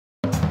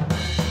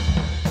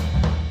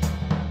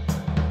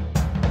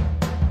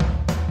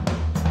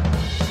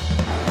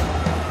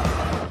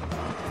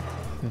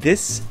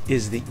This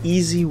is the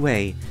easy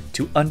way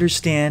to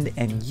understand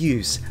and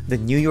use the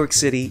New York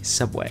City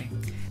subway.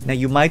 Now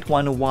you might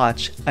want to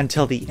watch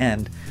until the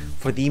end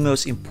for the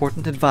most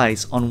important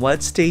advice on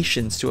what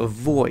stations to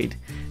avoid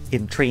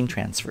in train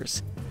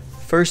transfers.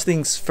 First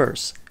things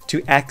first,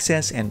 to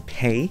access and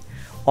pay,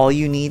 all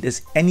you need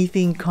is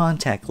anything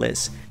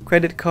contactless: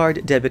 credit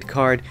card, debit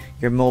card,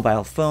 your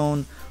mobile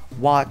phone,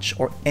 watch,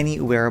 or any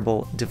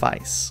wearable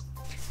device.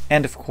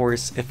 And of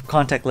course, if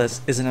contactless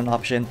isn't an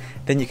option,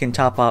 then you can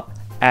top up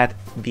at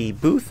the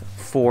booth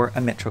for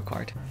a Metro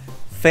card.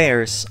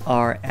 Fares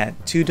are at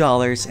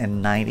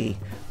 $2.90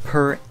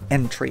 per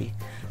entry.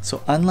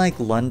 So unlike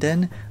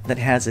London that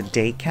has a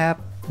day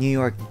cap, New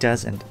York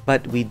doesn't.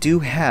 But we do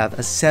have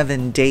a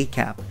 7-day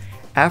cap.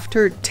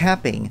 After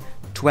tapping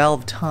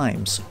 12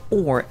 times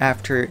or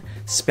after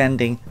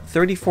spending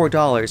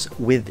 $34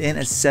 within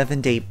a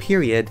 7-day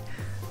period,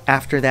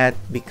 after that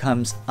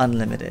becomes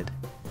unlimited.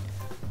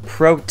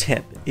 Pro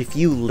tip: if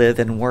you live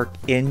and work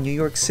in New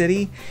York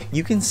City,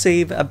 you can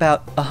save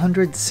about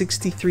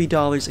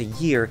 $163 a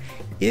year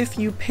if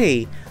you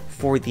pay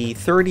for the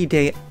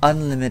 30-day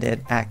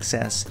unlimited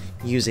access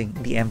using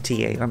the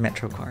MTA or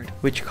Metro card,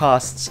 which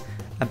costs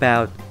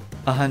about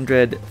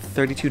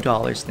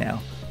 $132 now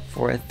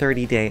for a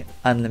 30-day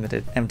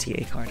unlimited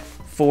MTA card.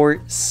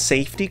 For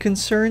safety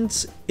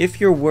concerns,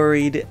 if you're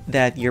worried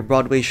that your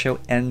Broadway show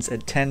ends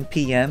at 10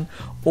 p.m.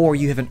 or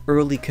you have an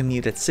early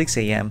commute at 6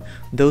 a.m.,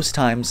 those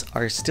times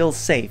are still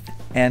safe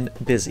and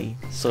busy,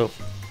 so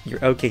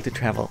you're okay to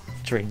travel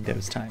during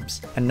those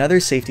times. Another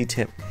safety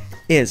tip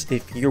is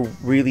if you're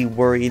really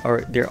worried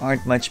or there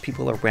aren't much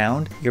people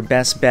around, your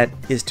best bet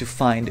is to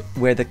find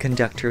where the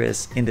conductor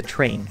is in the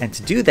train. And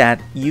to do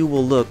that, you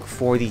will look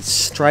for the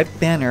striped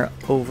banner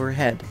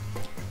overhead.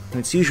 And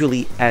it's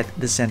usually at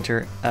the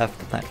center of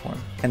the platform.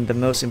 And the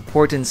most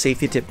important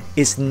safety tip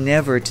is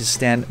never to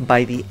stand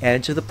by the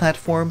edge of the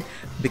platform,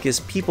 because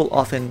people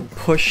often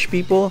push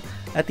people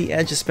at the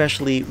edge,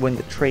 especially when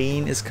the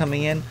train is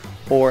coming in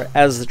or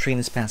as the train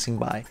is passing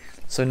by.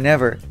 So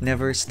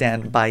never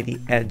stand by the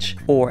edge,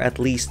 or at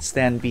least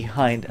stand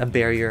behind a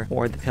barrier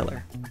or the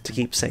pillar to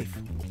keep safe.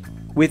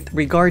 With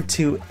regard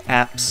to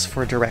apps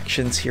for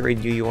directions here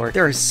in New York,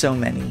 there are so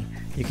many.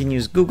 You can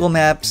use Google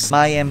Maps,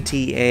 My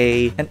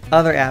MTA, and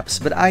other apps,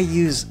 but I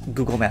use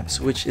Google Maps,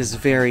 which is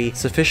very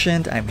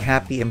sufficient. I'm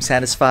happy, I'm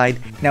satisfied.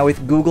 Now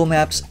with Google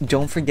Maps,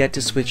 don't forget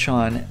to switch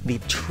on the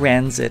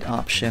transit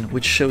option,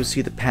 which shows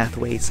you the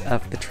pathways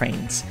of the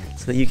trains,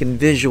 so that you can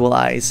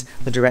visualize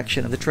the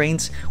direction of the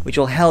trains, which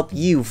will help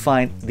you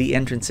find the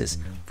entrances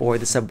for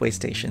the subway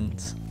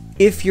stations.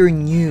 If you're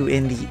new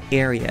in the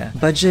area,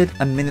 budget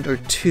a minute or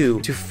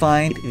two to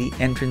find the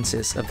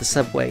entrances of the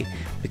subway,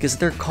 because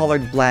they're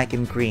colored black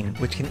and green,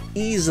 which can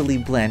easily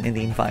blend in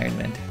the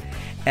environment.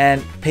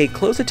 And pay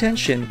close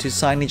attention to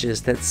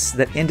signages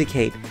that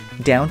indicate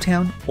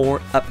downtown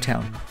or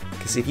uptown,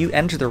 because if you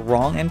enter the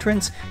wrong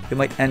entrance, you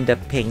might end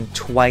up paying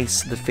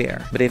twice the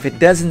fare. But if it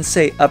doesn't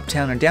say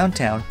uptown or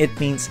downtown, it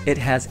means it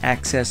has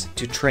access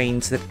to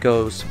trains that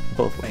goes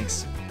both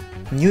ways.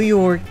 New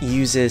York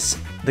uses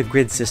the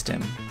grid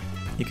system.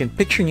 You can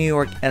picture New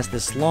York as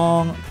this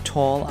long,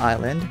 tall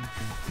island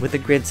with a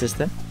grid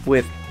system,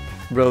 with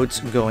roads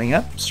going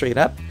up, straight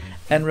up,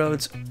 and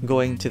roads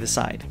going to the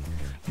side.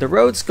 The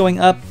roads going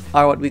up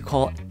are what we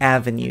call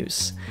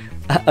avenues.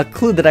 A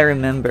clue that I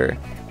remember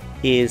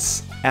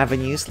is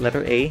avenues,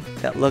 letter A,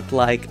 that look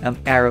like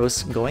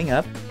arrows going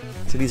up.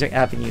 So these are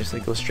avenues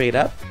that go straight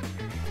up.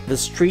 The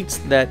streets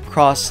that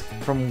cross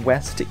from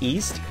west to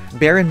east,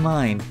 bear in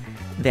mind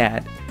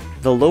that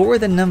the lower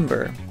the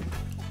number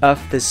of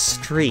the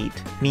street,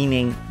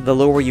 meaning the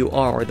lower you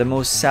are or the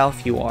most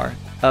south you are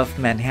of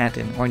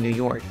Manhattan or New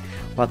York,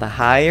 while the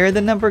higher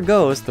the number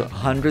goes, the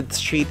 100th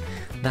street,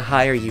 the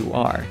higher you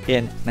are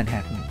in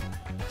Manhattan.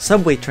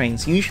 Subway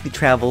trains usually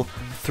travel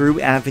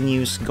through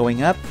avenues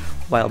going up,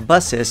 while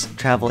buses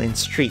travel in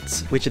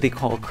streets, which they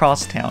call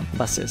crosstown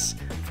buses,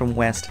 from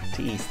west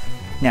to east.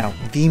 Now,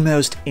 the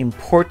most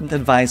important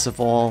advice of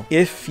all,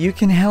 if you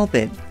can help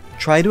it,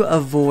 try to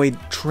avoid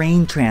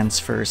train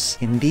transfers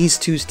in these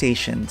two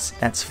stations.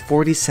 That's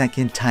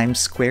 42nd Times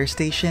Square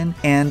Station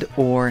and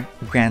or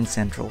Grand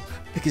Central,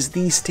 because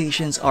these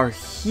stations are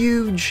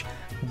huge,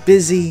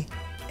 busy,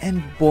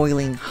 and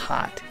boiling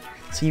hot.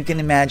 So you can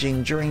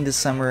imagine during the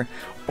summer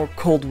or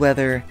cold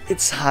weather,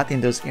 it's hot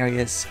in those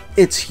areas.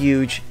 It's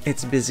huge,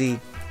 it's busy.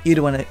 You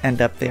don't want to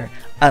end up there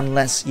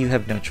unless you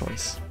have no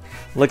choice.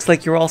 Looks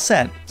like you're all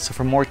set. So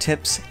for more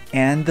tips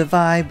and the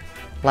vibe,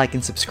 like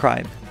and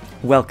subscribe.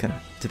 Welcome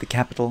to the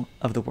capital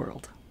of the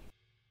world.